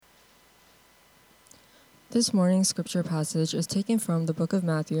This morning's scripture passage is taken from the book of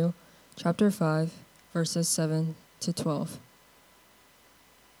Matthew, chapter 5, verses 7 to 12.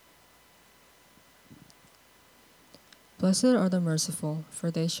 Blessed are the merciful, for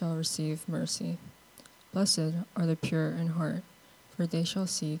they shall receive mercy. Blessed are the pure in heart, for they shall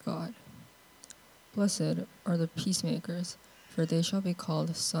see God. Blessed are the peacemakers, for they shall be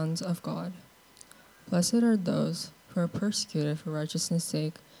called sons of God. Blessed are those who are persecuted for righteousness'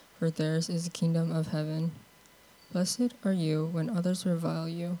 sake, for theirs is the kingdom of heaven. Blessed are you when others revile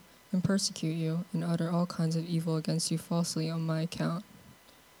you and persecute you and utter all kinds of evil against you falsely on my account.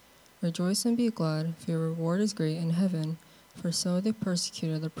 Rejoice and be glad, for your reward is great in heaven, for so they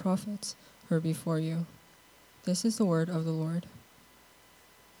persecuted the prophets who were before you. This is the word of the Lord.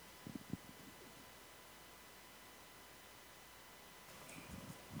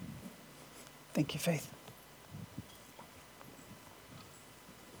 Thank you, Faith.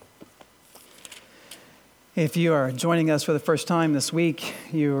 If you are joining us for the first time this week,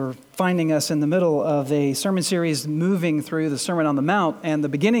 you're finding us in the middle of a sermon series moving through the Sermon on the Mount, and the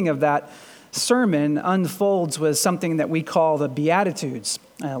beginning of that sermon unfolds with something that we call the Beatitudes.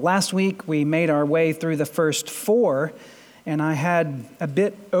 Last week, we made our way through the first four, and I had a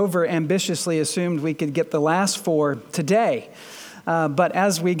bit over-ambitiously assumed we could get the last four today. But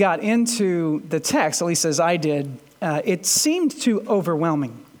as we got into the text, at least as I did, it seemed too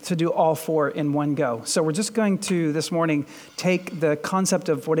overwhelming to do all four in one go. So we're just going to, this morning, take the concept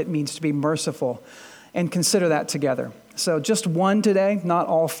of what it means to be merciful and consider that together. So just one today, not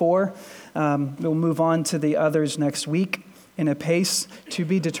all four. We'll move on to the others next week in a pace to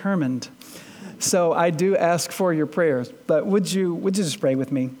be determined. So I do ask for your prayers, but would you just pray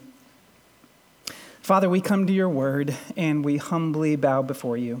with me? Father, we come to your word and we humbly bow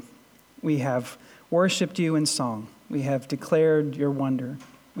before you. We have worshiped you in song. We have declared your wonder.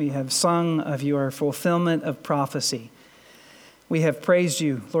 We have sung of your fulfillment of prophecy. We have praised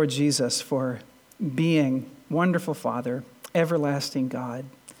you, Lord Jesus, for being wonderful Father, everlasting God,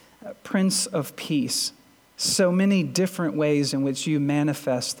 Prince of Peace. So many different ways in which you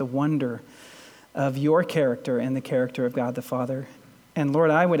manifest the wonder of your character and the character of God the Father. And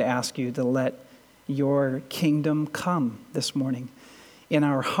Lord, I would ask you to let your kingdom come this morning in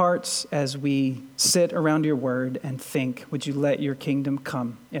our hearts as we sit around your word and think. Would you let your kingdom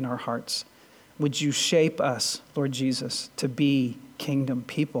come in our hearts? Would you shape us, Lord Jesus, to be kingdom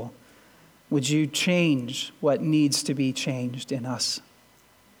people? Would you change what needs to be changed in us?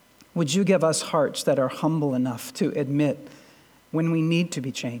 Would you give us hearts that are humble enough to admit when we need to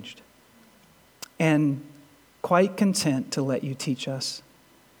be changed and quite content to let you teach us?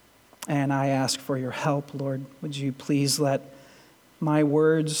 And I ask for your help, Lord. Would you please let my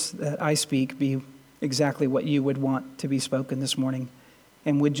words that I speak be exactly what you would want to be spoken this morning?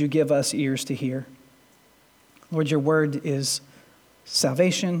 And would you give us ears to hear? Lord, your word is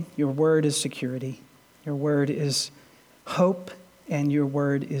salvation. Your word is security. Your word is hope. And your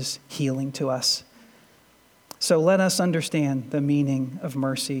word is healing to us. So let us understand the meaning of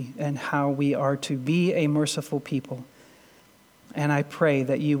mercy and how we are to be a merciful people. And I pray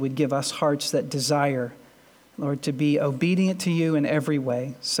that you would give us hearts that desire, Lord, to be obedient to you in every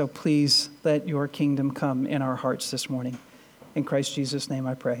way. So please let your kingdom come in our hearts this morning. In Christ Jesus' name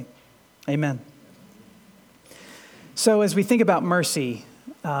I pray. Amen. So as we think about mercy,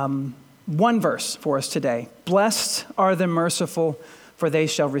 one verse for us today. Blessed are the merciful, for they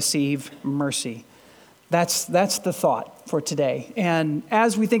shall receive mercy. That's the thought for today. And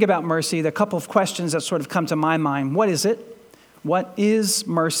as we think about mercy, the couple of questions that sort of come to my mind. What is it? What is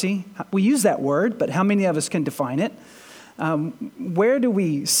mercy? We use that word, but how many of us can define it? Where do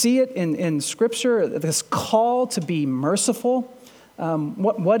we see it in Scripture, this call to be merciful?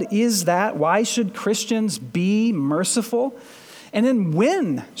 What is that? Why should Christians be merciful? And then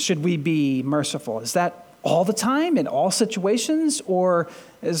when should we be merciful? Is that all the time, in all situations? Or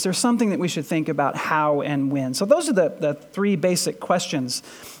is there something that we should think about how and when? So those are the three basic questions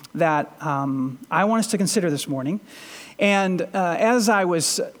that I want us to consider this morning. And as I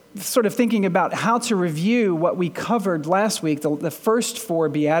was sort of thinking about how to review what we covered last week, the first four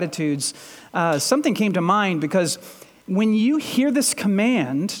Beatitudes, something came to mind, because when you hear this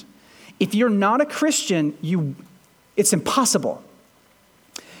command, if you're not a Christian, it's impossible.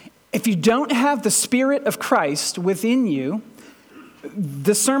 If you don't have the Spirit of Christ within you,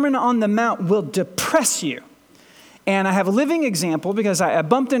 the Sermon on the Mount will depress you. And I have a living example, because I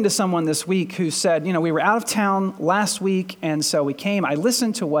bumped into someone this week who said, we were out of town last week, and so we came. I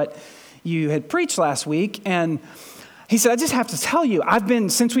listened to what you had preached last week, and he said, I just have to tell you,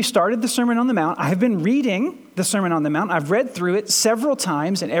 since we started the Sermon on the Mount, I have been reading the Sermon on the Mount. I've read through it several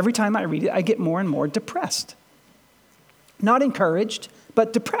times, and every time I read it, I get more and more depressed. Not encouraged,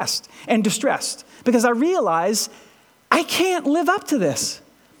 but depressed and distressed, because I realize I can't live up to this.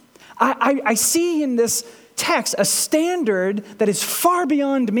 I see in this text a standard that is far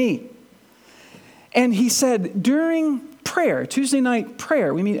beyond me. And he said, during prayer, Tuesday night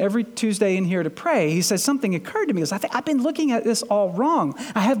prayer, we meet every Tuesday in here to pray, he said something occurred to me. He goes, I've been looking at this all wrong.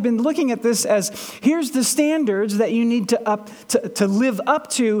 I have been looking at this as, here's the standards that you need to live up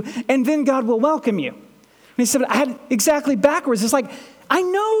to, and then God will welcome you. And he said, I had it exactly backwards. It's like, I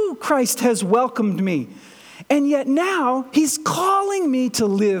know Christ has welcomed me, and yet now he's calling me to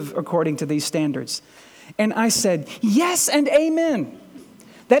live according to these standards. And I said, yes and amen.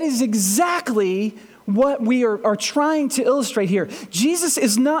 That is exactly what we are trying to illustrate here. Jesus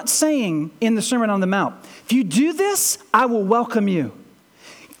is not saying in the Sermon on the Mount, if you do this, I will welcome you.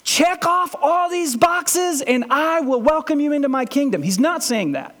 Check off all these boxes and I will welcome you into my kingdom. He's not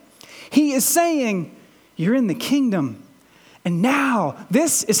saying that. He is saying, you're in the kingdom. And now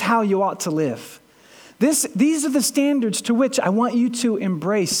this is how you ought to live. These are the standards to which I want you to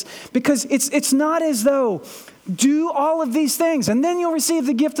embrace, because it's not as though do all of these things and then you'll receive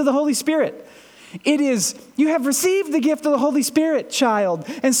the gift of the Holy Spirit. It is, you have received the gift of the Holy Spirit, child.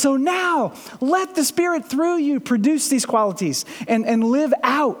 And so now let the Spirit through you produce these qualities and live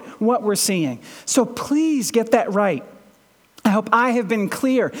out what we're seeing. So please get that right. I hope I have been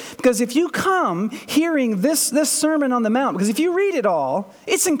clear, because if you come hearing this Sermon on the Mount, because if you read it all,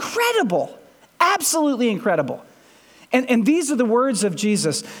 it's incredible. Absolutely incredible. And these are the words of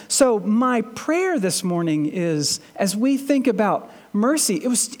Jesus. So my prayer this morning is, as we think about mercy, it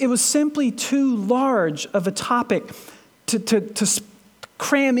was simply too large of a topic to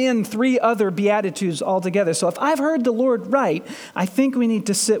cram in 3 other Beatitudes altogether. So if I've heard the Lord right, I think we need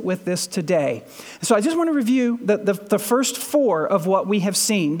to sit with this today. So I just want to review the first 4 of what we have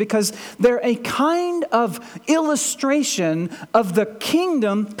seen, because they're a kind of illustration of the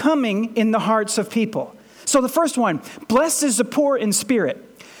kingdom coming in the hearts of people. So the first one, blessed is the poor in spirit.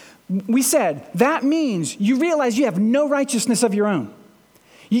 We said that means you realize you have no righteousness of your own.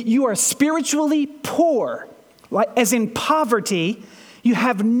 You are spiritually poor, like as in poverty. You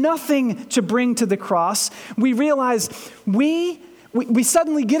have nothing to bring to the cross. We realize we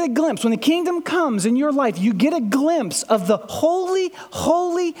suddenly get a glimpse. When the kingdom comes in your life, you get a glimpse of the holy,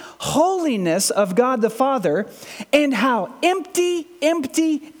 holy, holiness of God the Father, and how empty,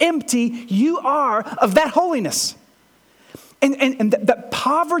 empty, empty you are of that holiness. And the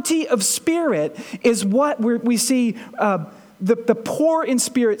poverty of spirit is what we see the poor in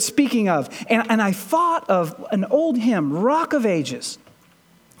spirit speaking of. And I thought of an old hymn, Rock of Ages.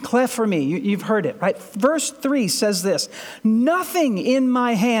 Cleft for me, you've heard it, right? Verse 3 says this, nothing in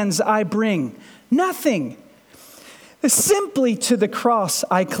my hands I bring, nothing. Simply to the cross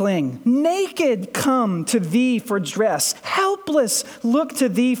I cling. Naked come to thee for dress. Helpless look to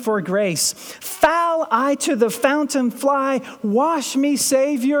thee for grace. Foul I to the fountain fly. Wash me,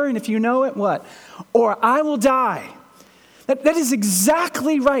 Savior. And if you know it, what? Or I will die. That is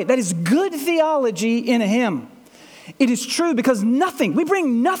exactly right. That is good theology in a hymn. It is true, because we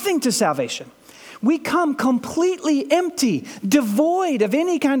bring nothing to salvation. We come completely empty, devoid of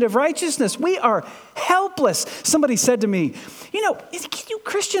any kind of righteousness. We are helpless. Somebody said to me, you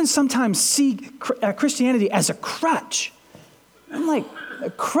Christians sometimes see Christianity as a crutch. I'm like, a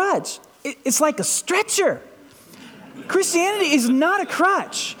crutch? It's like a stretcher. Christianity is not a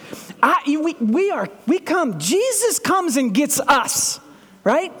crutch. Jesus comes and gets us,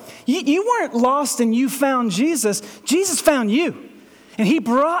 right? You weren't lost and you found Jesus. Jesus found you. And he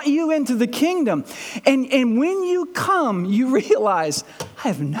brought you into the kingdom. And when you come, you realize, I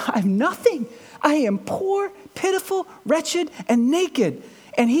have nothing. I am poor, pitiful, wretched, and naked.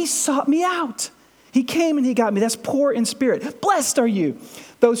 And he sought me out. He came and he got me. That's poor in spirit. Blessed are you,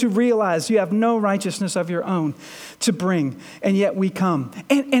 those who realize you have no righteousness of your own to bring, and yet we come.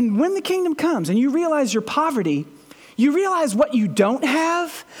 And when the kingdom comes and you realize your poverty, you realize what you don't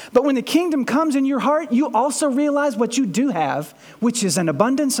have, but when the kingdom comes in your heart, you also realize what you do have, which is an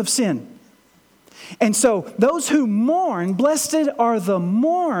abundance of sin. And so those who mourn, blessed are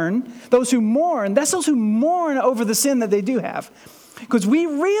those who mourn, that's those who mourn over the sin that they do have. Because we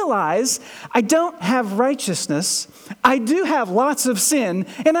realize I don't have righteousness, I do have lots of sin,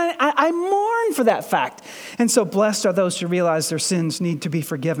 and I mourn for that fact. And so blessed are those who realize their sins need to be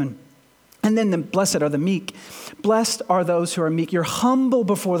forgiven. And then the blessed are the meek. Blessed are those who are meek. You're humble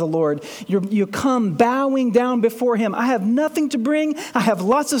before the Lord. You come bowing down before him. I have nothing to bring. I have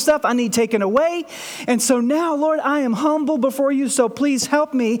lots of stuff I need taken away. And so now, Lord, I am humble before you, so please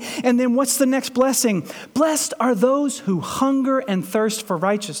help me. And then what's the next blessing? Blessed are those who hunger and thirst for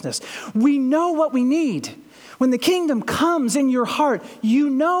righteousness. We know what we need. When the kingdom comes in your heart, you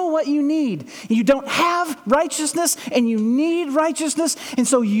know what you need. You don't have righteousness and you need righteousness. And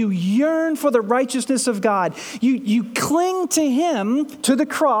so you yearn for the righteousness of God. You cling to him, to the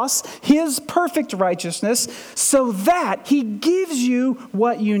cross, his perfect righteousness, so that he gives you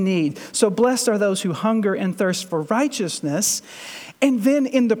what you need. So blessed are those who hunger and thirst for righteousness. And then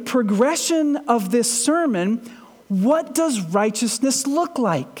in the progression of this sermon, what does righteousness look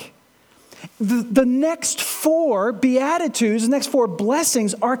like? The next four Beatitudes, the next four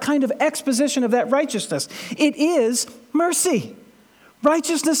blessings are kind of exposition of that righteousness. It is mercy.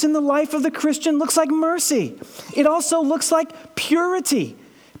 Righteousness in the life of the Christian looks like mercy. It also looks like purity.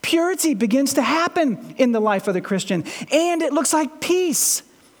 Purity begins to happen in the life of the Christian. And it looks like peace.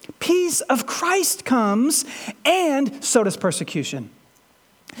 Peace of Christ comes, and so does persecution.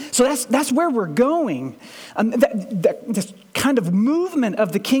 So that's where we're going. This kind of movement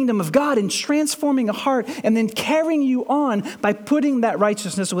of the kingdom of God in transforming a heart and then carrying you on by putting that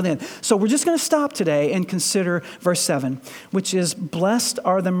righteousness within. So we're just going to stop today and consider verse 7, which is, blessed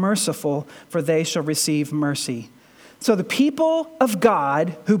are the merciful, for they shall receive mercy. So the people of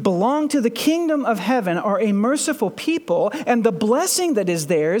God who belong to the kingdom of heaven are a merciful people, and the blessing that is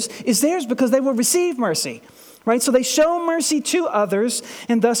theirs because they will receive mercy. Right? So they show mercy to others,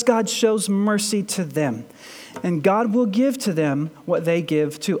 and thus God shows mercy to them. And God will give to them what they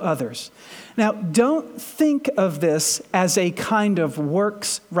give to others. Now, don't think of this as a kind of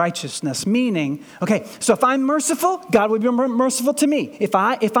works righteousness, meaning, okay, so if I'm merciful, God will be merciful to me. If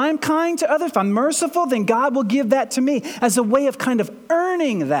I'm kind to others, if I'm merciful, then God will give that to me as a way of kind of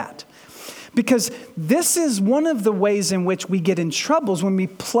earning that. Because this is one of the ways in which we get in troubles when we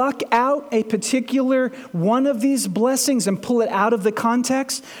pluck out a particular one of these blessings and pull it out of the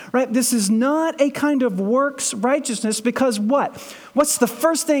context, right? This is not a kind of works righteousness because what? What's the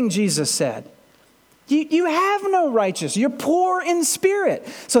first thing Jesus said? You have no righteousness. You're poor in spirit.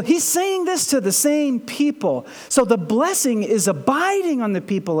 So he's saying this to the same people. So the blessing is abiding on the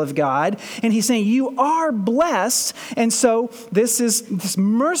people of God. And he's saying you are blessed. And so this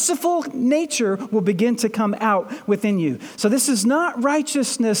merciful nature will begin to come out within you. So this is not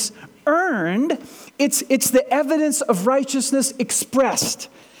righteousness earned. It's the evidence of righteousness expressed.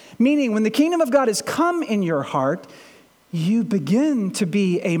 Meaning when the kingdom of God has come in your heart, you begin to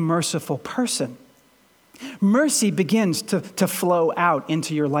be a merciful person. Mercy begins to flow out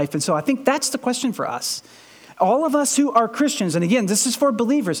into your life. And so I think that's the question for us. All of us who are Christians, and again, this is for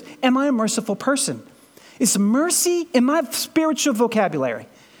believers, am I a merciful person? Is mercy in my spiritual vocabulary?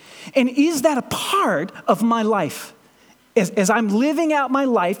 And is that a part of my life? As I'm living out my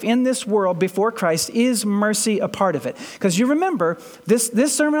life in this world before Christ, is mercy a part of it? Because you remember,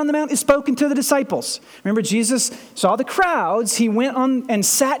 this Sermon on the Mount is spoken to the disciples. Remember, Jesus saw the crowds. He went on and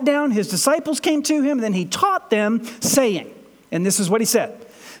sat down. His disciples came to him. And then he taught them saying, and this is what he said.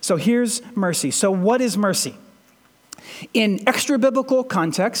 So here's mercy. So what is mercy? In extra-biblical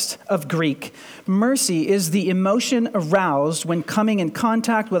context of Greek, mercy is the emotion aroused when coming in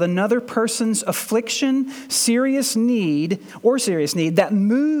contact with another person's affliction, serious need that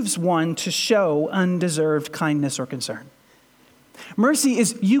moves one to show undeserved kindness or concern. Mercy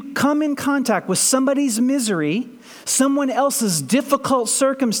is you come in contact with somebody's misery, someone else's difficult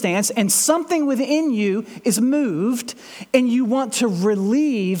circumstance, and something within you is moved, and you want to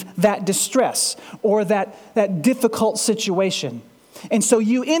relieve that distress or that difficult situation. And so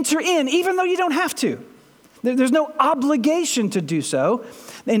you enter in, even though you don't have to. There's no obligation to do so.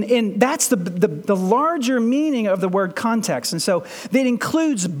 And that's the larger meaning of the word context. And so that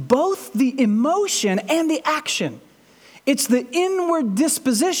includes both the emotion and the action. It's the inward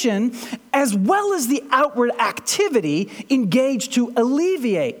disposition as well as the outward activity engaged to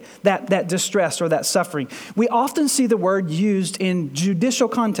alleviate that distress or that suffering. We often see the word used in judicial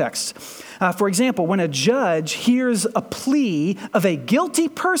contexts. For example, when a judge hears a plea of a guilty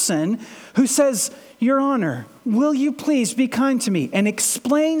person who says, "Your Honor, will you please be kind to me?" and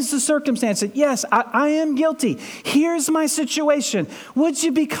explains the circumstance that, yes, I am guilty. Here's my situation. Would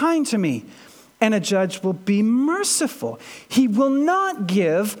you be kind to me? And a judge will be merciful. He will not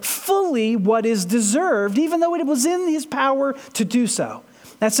give fully what is deserved, even though it was in his power to do so.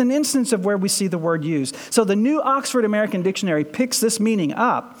 That's an instance of where we see the word used. So the New Oxford American Dictionary picks this meaning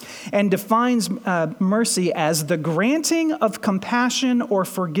up and defines mercy as the granting of compassion or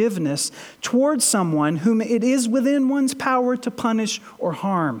forgiveness towards someone whom it is within one's power to punish or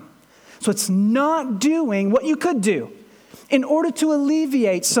harm. So it's not doing what you could do in order to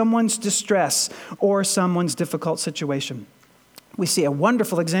alleviate someone's distress or someone's difficult situation. We see a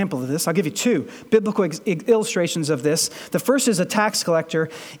wonderful example of this. I'll give you two biblical illustrations of this. The first is a tax collector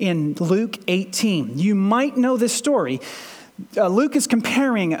in Luke 18. You might know this story. Luke is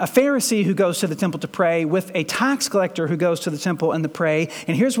comparing a Pharisee who goes to the temple to pray with a tax collector who goes to the temple and to pray.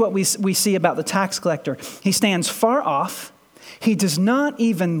 And here's what we see about the tax collector. He stands far off. He does not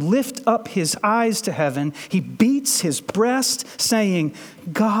even lift up his eyes to heaven. He beats his breast, saying,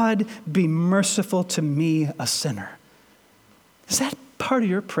 "God, be merciful to me, a sinner." Is that part of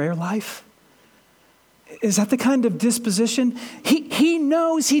your prayer life? Is that the kind of disposition? He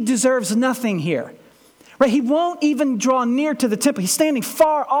knows he deserves nothing here. Right? He won't even draw near to the temple. He's standing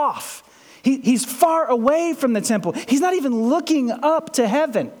far off. He's far away from the temple. He's not even looking up to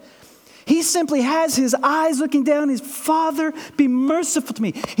heaven. He simply has his eyes looking down. His Father, be merciful to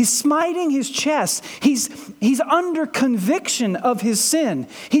me. He's smiting his chest. He's under conviction of his sin.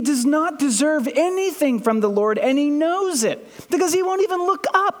 He does not deserve anything from the Lord, and he knows it because he won't even look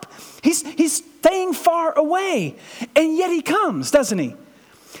up. He's staying far away, and yet he comes, doesn't he?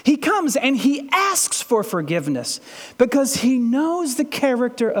 He comes and he asks for forgiveness because he knows the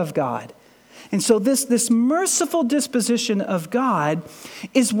character of God. And so this merciful disposition of God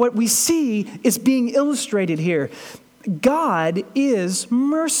is what we see is being illustrated here. God is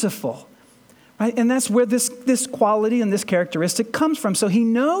merciful, right? And that's where this quality and this characteristic comes from. So he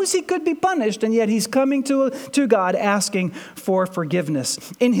knows he could be punished, and yet he's coming to God asking for forgiveness.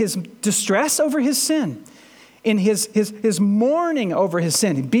 In his distress over his sin, in his mourning over his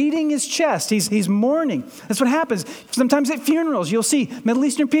sin, beating his chest, he's mourning. That's what happens. Sometimes at funerals, you'll see Middle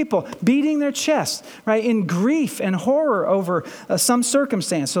Eastern people beating their chests, right, in grief and horror over some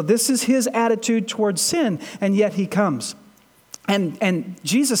circumstance. So this is his attitude towards sin, and yet he comes. And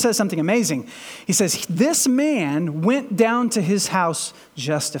Jesus says something amazing. He says, this man went down to his house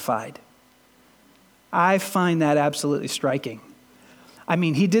justified. I find that absolutely striking. I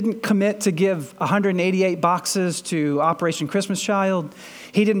mean, he didn't commit to give 188 boxes to Operation Christmas Child.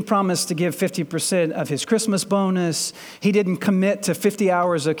 He didn't promise to give 50% of his Christmas bonus. He didn't commit to 50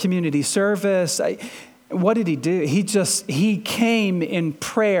 hours of community service. What did he do? He came in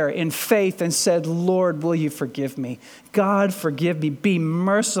prayer, in faith, and said, Lord, will you forgive me? God, forgive me. Be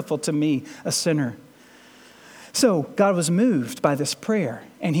merciful to me, a sinner. So God was moved by this prayer,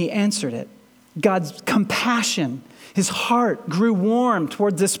 and he answered it. God's compassion, his heart grew warm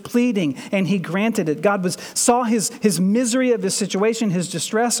toward this pleading, and he granted it. God saw his misery of his situation, his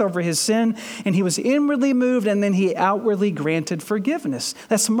distress over his sin, and he was inwardly moved, and then he outwardly granted forgiveness.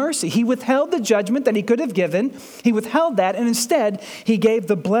 That's mercy. He withheld the judgment that he could have given. He withheld that, and instead, he gave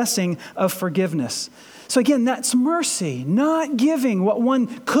the blessing of forgiveness. So again, that's mercy, not giving what one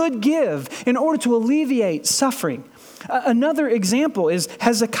could give in order to alleviate suffering. Another example is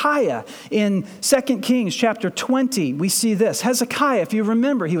Hezekiah in 2 Kings chapter 20. We see this. Hezekiah, if you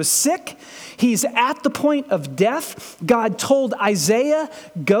remember, he was sick. He's at the point of death. God told Isaiah,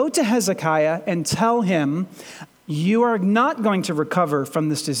 go to Hezekiah and tell him, you are not going to recover from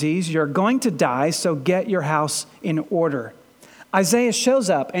this disease. You're going to die, so get your house in order. Isaiah shows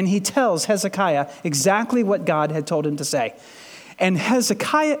up and he tells Hezekiah exactly what God had told him to say. And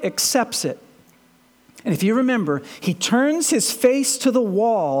Hezekiah accepts it. And if you remember, he turns his face to the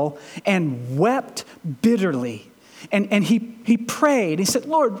wall and wept bitterly. And he prayed. He said,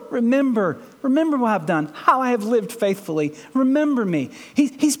 Lord, remember what I've done, how I have lived faithfully. Remember me.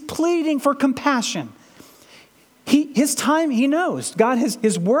 He's pleading for compassion. His time, he knows. God,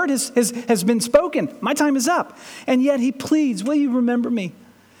 his word has been spoken. My time is up. And yet he pleads, will you remember me?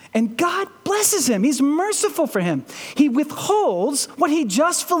 And God blesses him. He's merciful for him. He withholds what he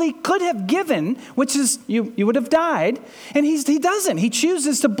justly could have given, which is you would have died. And he doesn't. He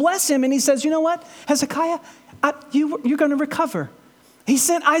chooses to bless him. And he says, you know what, Hezekiah, you're going to recover. He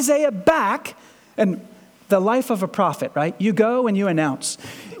sent Isaiah back. And the life of a prophet, right? You go and you announce,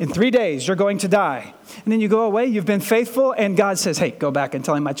 in 3 days, you're going to die. And then you go away, you've been faithful, and God says, hey, go back and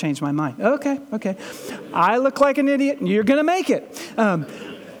tell him I changed my mind. Okay. I look like an idiot, and you're going to make it.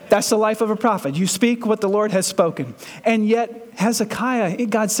 That's the life of a prophet. You speak what the Lord has spoken. And yet, Hezekiah,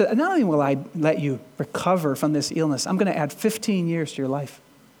 God said, not only will I let you recover from this illness, I'm going to add 15 years to your life.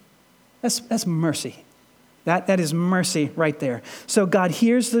 That's mercy. That is mercy right there. So God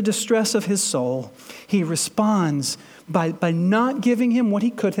hears the distress of his soul. He responds by not giving him what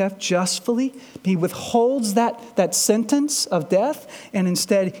he could have justly. He withholds that sentence of death, and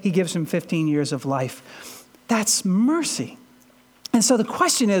instead he gives him 15 years of life. That's mercy. And so the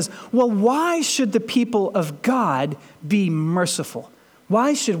question is, well, why should the people of God be merciful?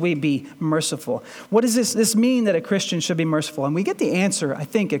 Why should we be merciful? What does this mean that a Christian should be merciful? And we get the answer, I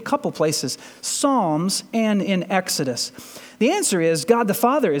think, a couple places, Psalms and in Exodus. The answer is God the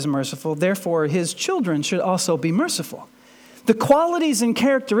Father is merciful, therefore his children should also be merciful. The qualities and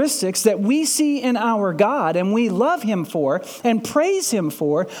characteristics that we see in our God and we love him for and praise him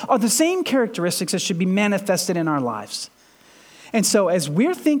for are the same characteristics that should be manifested in our lives. And so as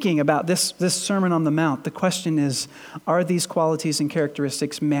we're thinking about this Sermon on the Mount, the question is, are these qualities and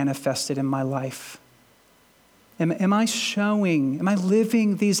characteristics manifested in my life? Am I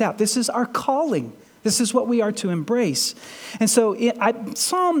living these out? This is our calling. This is what we are to embrace. And so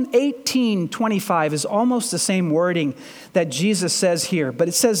Psalm 18:25 is almost the same wording that Jesus says here, but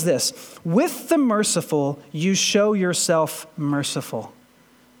it says this, with the merciful, you show yourself merciful.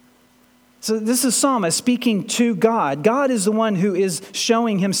 So this is Psalmist speaking to God. God is the one who is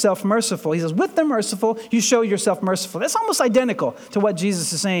showing himself merciful. He says, with the merciful, you show yourself merciful. That's almost identical to what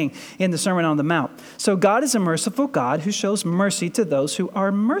Jesus is saying in the Sermon on the Mount. So God is a merciful God who shows mercy to those who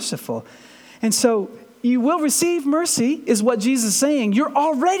are merciful. And so you will receive mercy is what Jesus is saying. You're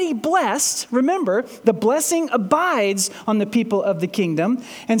already blessed. Remember, the blessing abides on the people of the kingdom.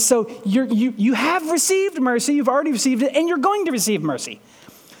 And so you have received mercy. You've already received it, and you're going to receive mercy.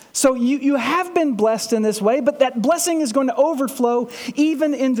 So you have been blessed in this way, but that blessing is going to overflow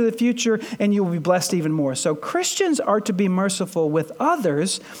even into the future, and you will be blessed even more. So Christians are to be merciful with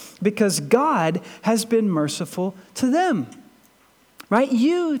others because God has been merciful to them. Right?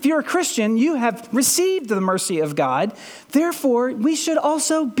 If you're a Christian, you have received the mercy of God. Therefore, we should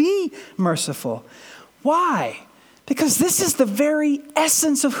also be merciful. Why? Because this is the very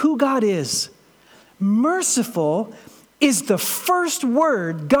essence of who God is. Merciful is the first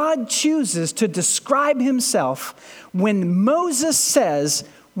word God chooses to describe himself when Moses says,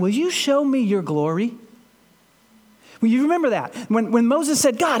 will you show me your glory? Well, you remember that. When Moses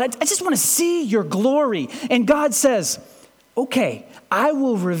said, God, I just want to see your glory. And God says, okay, I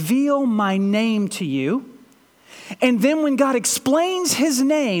will reveal my name to you. And then when God explains his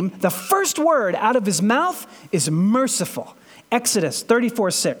name, the first word out of his mouth is merciful. Exodus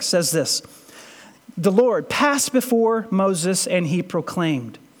 34:6 says this. The Lord passed before Moses and he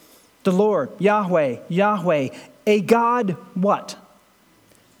proclaimed, the Lord, Yahweh, Yahweh, a God what?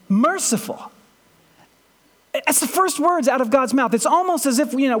 Merciful. That's the first words out of God's mouth. It's almost as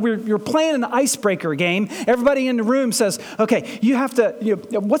if, you're playing an icebreaker game. Everybody in the room says, okay, you have to,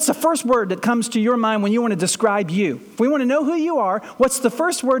 what's the first word that comes to your mind when you want to describe you? If we want to know who you are, what's the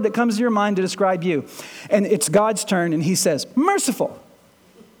first word that comes to your mind to describe you? And it's God's turn, and he says, merciful.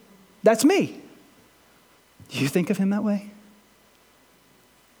 That's me. Do you think of him that way?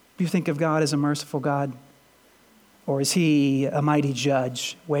 Do you think of God as a merciful God? Or is he a mighty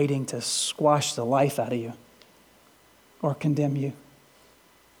judge waiting to squash the life out of you or condemn you?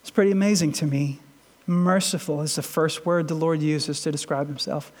 It's pretty amazing to me. Merciful is the first word the Lord uses to describe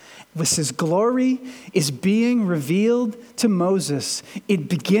himself. As his glory is being revealed to Moses, it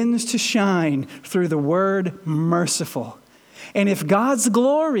begins to shine through the word merciful. And if God's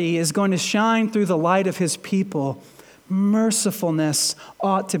glory is going to shine through the light of his people, mercifulness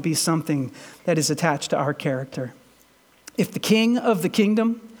ought to be something that is attached to our character. If the king of the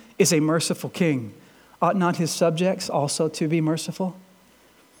kingdom is a merciful king, ought not his subjects also to be merciful?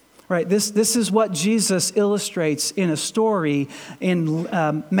 Right, this is what Jesus illustrates in a story in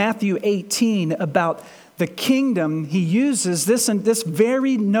Matthew 18 about the kingdom. He uses this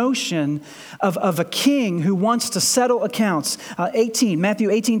very notion of a king who wants to settle accounts. Matthew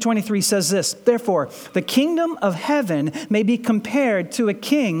 18:23 says this, therefore, the kingdom of heaven may be compared to a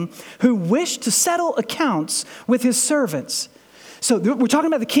king who wished to settle accounts with his servants. So we're talking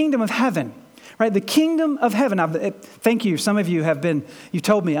about the kingdom of heaven. Right, the kingdom of heaven. Now, thank you. Some of you you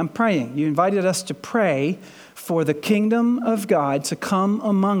told me, I'm praying. You invited us to pray for the kingdom of God to come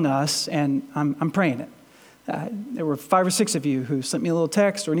among us, and I'm praying it. There were 5 or 6 of you who sent me a little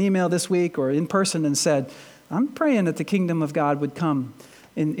text or an email this week or in person and said, I'm praying that the kingdom of God would come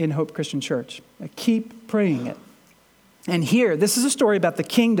in Hope Christian Church. I keep praying it. And here, this is a story about the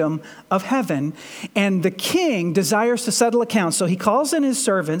kingdom of heaven, and the king desires to settle accounts. So he calls in his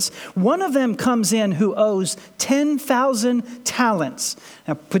servants. One of them comes in who owes 10,000 talents.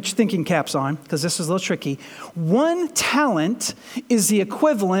 Now, put your thinking caps on, because this is a little tricky. 1 talent is the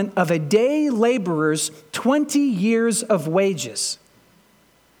equivalent of a day laborer's 20 years of wages.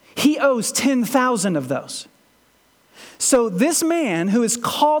 He owes 10,000 of those. So this man who is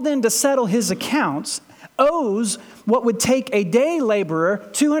called in to settle his accounts owes what would take a day laborer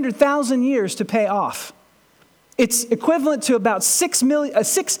 200,000 years to pay off. It's equivalent to about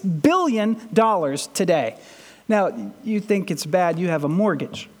 $6 billion today. Now, you think it's bad you have a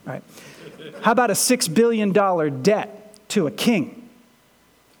mortgage, right? How about a $6 billion debt to a king?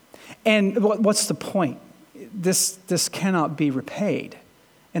 And what's the point? This cannot be repaid.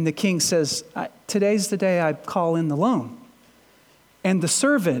 And the king says, today's the day I call in the loan. And the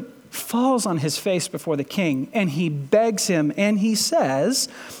servant falls on his face before the king, and he begs him, and he says,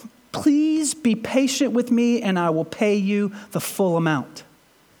 please be patient with me, and I will pay you the full amount.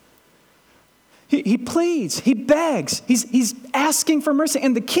 He pleads, he begs, he's asking for mercy.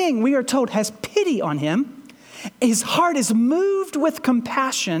 And the king, we are told, has pity on him. His heart is moved with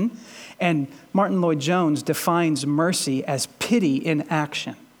compassion. And Martin Lloyd-Jones defines mercy as pity in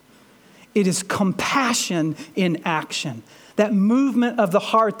action. It is compassion in action. That movement of the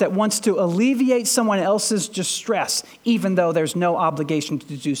heart that wants to alleviate someone else's distress, even though there's no obligation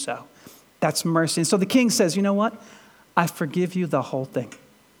to do so. That's mercy. And so the king says, you know what? I forgive you the whole thing.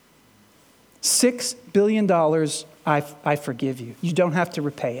 $6 billion, I forgive you. You don't have to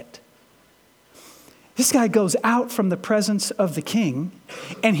repay it. This guy goes out from the presence of the king,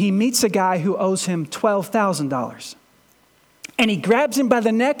 and he meets a guy who owes him $12,000. And he grabs him by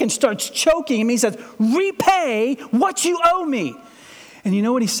the neck and starts choking him. He says, repay what you owe me. And you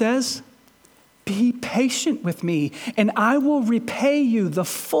know what he says? Be patient with me, and I will repay you the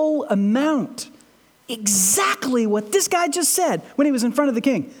full amount. Exactly what this guy just said when he was in front of the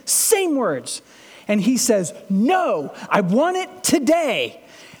king. Same words. And he says, no, I want it today.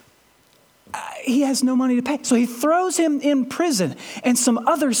 He has no money to pay. So he throws him in prison. And some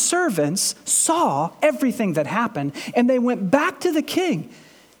other servants saw everything that happened, and they went back to the king.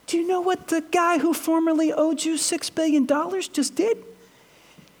 Do you know what the guy who formerly owed you $6 billion just did?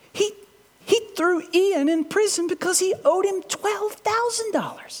 He threw Ian in prison because he owed him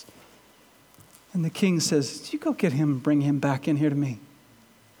 $12,000. And the king says, you go get him and bring him back in here to me.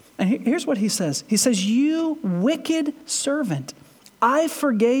 And here's what he says. He says, you wicked servant, I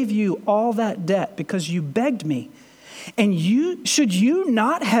forgave you all that debt because you begged me. And should you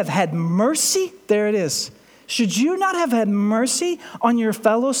not have had mercy? There it is. Should you not have had mercy on your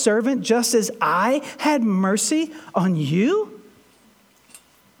fellow servant just as I had mercy on you?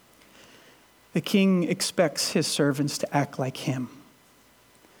 The king expects his servants to act like him.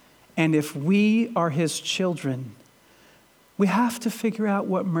 And if we are his children, we have to figure out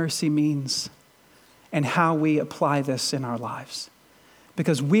what mercy means and how we apply this in our lives.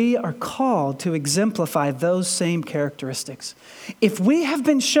 Because we are called to exemplify those same characteristics. If we have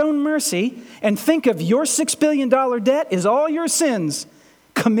been shown mercy, and think of your $6 billion debt is all your sins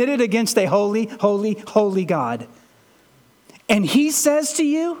committed against a holy, holy, holy God. And he says to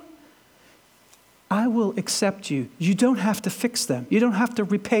you, I will accept you. You don't have to fix them. You don't have to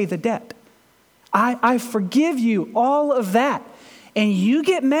repay the debt. I forgive you all of that. And you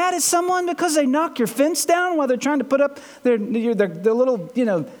get mad at someone because they knock your fence down while they're trying to put up their little,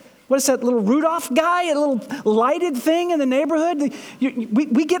 what is that little Rudolph guy, a little lighted thing in the neighborhood?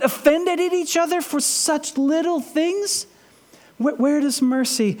 We get offended at each other for such little things. Where does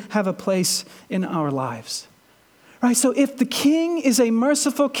mercy have a place in our lives? Right, so if the king is a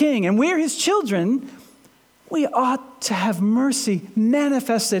merciful king and we're his children, we ought to have mercy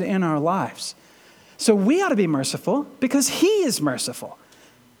manifested in our lives. So we ought to be merciful because he is merciful.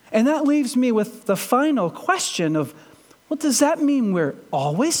 And that leaves me with the final question of, well, does that mean we're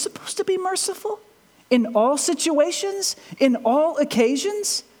always supposed to be merciful? In all situations? In all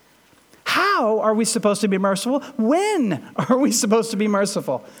occasions? How are we supposed to be merciful? When are we supposed to be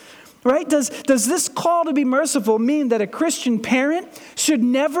merciful? Right? Does this call to be merciful mean that a Christian parent should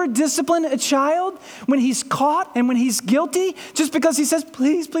never discipline a child when he's caught and when he's guilty just because he says,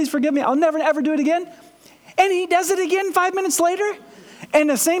 please, please forgive me. I'll never, ever do it again. And he does it again 5 minutes later?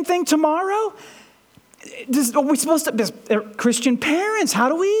 And the same thing tomorrow? Are we supposed to, Christian parents, how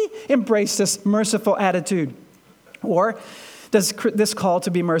do we embrace this merciful attitude? Or does this call to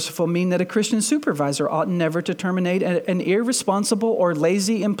be merciful mean that a Christian supervisor ought never to terminate an irresponsible or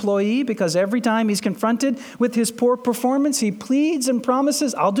lazy employee because every time he's confronted with his poor performance, he pleads and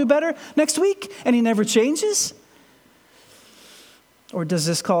promises, I'll do better next week, and he never changes? Or does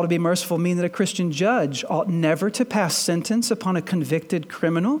this call to be merciful mean that a Christian judge ought never to pass sentence upon a convicted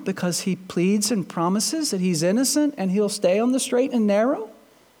criminal because he pleads and promises that he's innocent and he'll stay on the straight and narrow?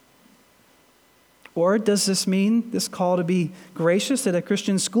 Or does this mean, this call to be gracious, that a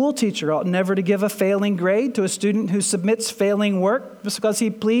Christian school teacher ought never to give a failing grade to a student who submits failing work just because he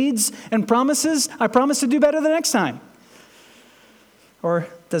pleads and promises, I promise to do better the next time? Or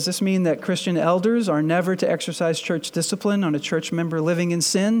does this mean that Christian elders are never to exercise church discipline on a church member living in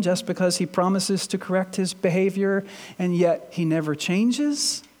sin just because he promises to correct his behavior and yet he never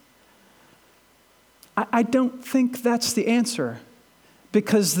changes? I don't think that's the answer,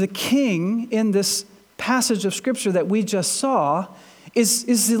 because the king in this passage of Scripture that we just saw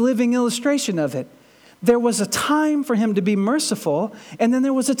is the living illustration of it. There was a time for him to be merciful, and then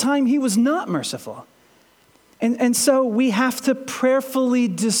there was a time he was not merciful. And so we have to prayerfully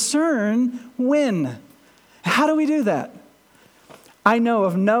discern when. How do we do that? I know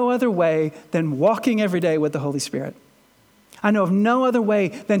of no other way than walking every day with the Holy Spirit. I know of no other way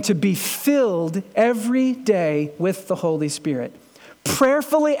than to be filled every day with the Holy Spirit.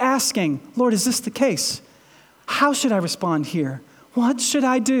 Prayerfully asking, Lord, is this the case? How should I respond here? What should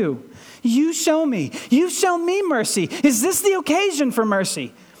I do? You show me. You show me mercy. Is this the occasion for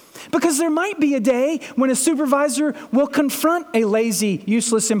mercy? Because there might be a day when a supervisor will confront a lazy,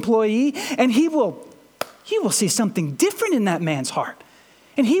 useless employee, and he will see something different in that man's heart.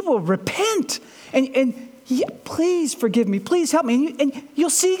 And he will repent. And yeah, please forgive me. Please help me. And you'll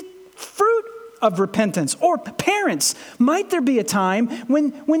see fruit of repentance. Or parents, might there be a time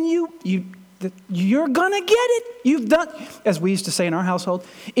when you're going to get it? You've done, as we used to say in our household,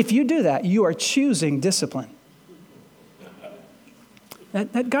 if you do that, you are choosing discipline.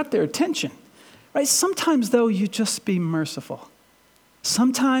 That got their attention, right? Sometimes, though, you just be merciful.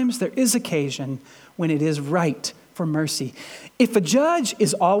 Sometimes there is occasion when it is right for mercy. If a judge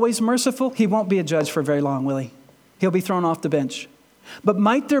is always merciful, he won't be a judge for very long, will he? He'll be thrown off the bench. But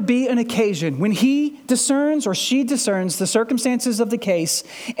might there be an occasion when he discerns or she discerns the circumstances of the case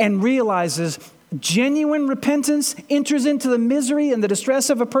and realizes genuine repentance enters into the misery and the distress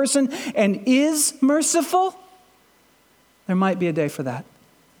of a person and is merciful? There might be a day for that,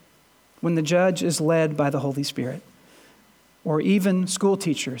 when the judge is led by the Holy Spirit. Or even school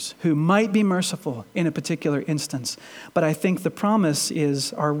teachers who might be merciful in a particular instance. But I think the promise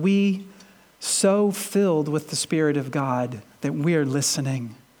is, are we so filled with the Spirit of God that we are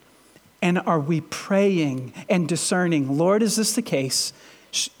listening? And are we praying and discerning, Lord, is this the case?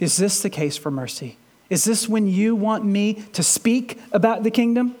 Is this the case for mercy? Is this when you want me to speak about the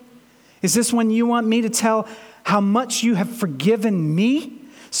kingdom? Is this when you want me to tell how much you have forgiven me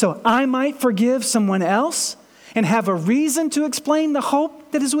so I might forgive someone else and have a reason to explain the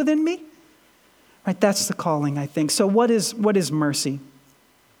hope that is within me? Right, that's the calling, I think. So what is mercy?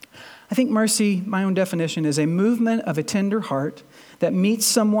 I think mercy, my own definition, is a movement of a tender heart that meets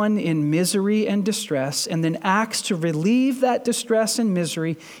someone in misery and distress and then acts to relieve that distress and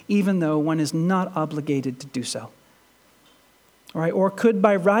misery even though one is not obligated to do so. All right, or could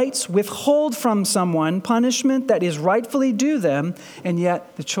by rights withhold from someone punishment that is rightfully due them, and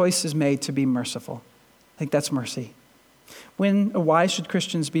yet the choice is made to be merciful. I think that's mercy. Why should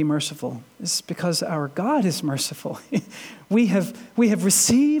Christians be merciful? It's because our God is merciful. We have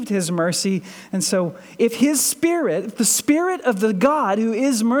received his mercy. And so if his Spirit, if the Spirit of the God who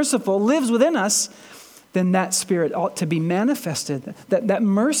is merciful lives within us, then that Spirit ought to be manifested. That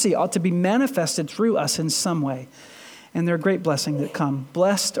mercy ought to be manifested through us in some way. And they're a great blessing that come.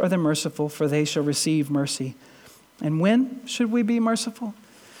 Blessed are the merciful, for they shall receive mercy. And when should we be merciful?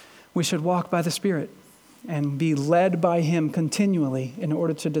 We should walk by the Spirit and be led by him continually in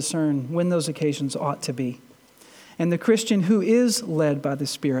order to discern when those occasions ought to be. And the Christian who is led by the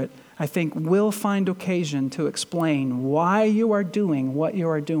Spirit, I think, will find occasion to explain why you are doing what you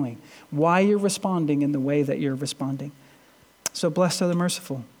are doing, why you're responding in the way that you're responding. So blessed are the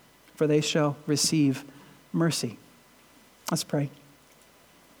merciful, for they shall receive mercy. Let's pray.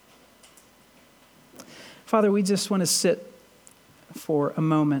 Father, we just want to sit for a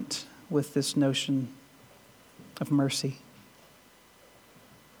moment with this notion of mercy.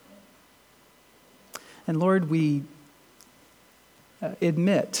 And Lord, we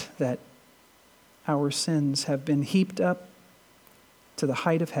admit that our sins have been heaped up to the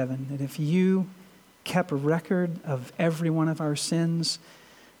height of heaven. And if you kept a record of every one of our sins,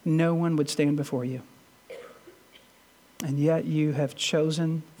 no one would stand before you. And yet you have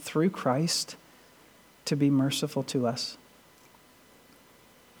chosen through Christ to be merciful to us.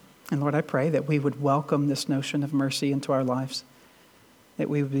 And Lord, I pray that we would welcome this notion of mercy into our lives, that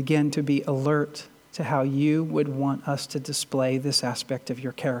we would begin to be alert to how you would want us to display this aspect of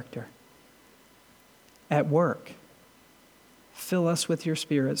your character. At work, fill us with your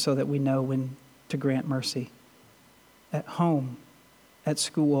Spirit so that we know when to grant mercy. At home, at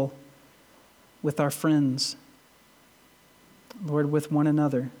school, with our friends, Lord, with one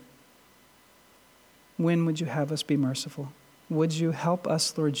another. When would you have us be merciful? Would you help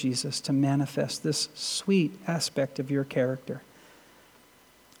us, Lord Jesus, to manifest this sweet aspect of your character?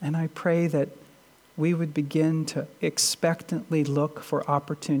 And I pray that we would begin to expectantly look for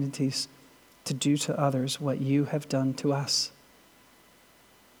opportunities to do to others what you have done to us.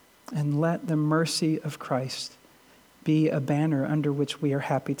 And let the mercy of Christ be a banner under which we are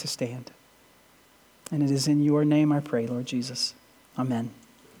happy to stand. And it is in your name I pray, Lord Jesus. Amen.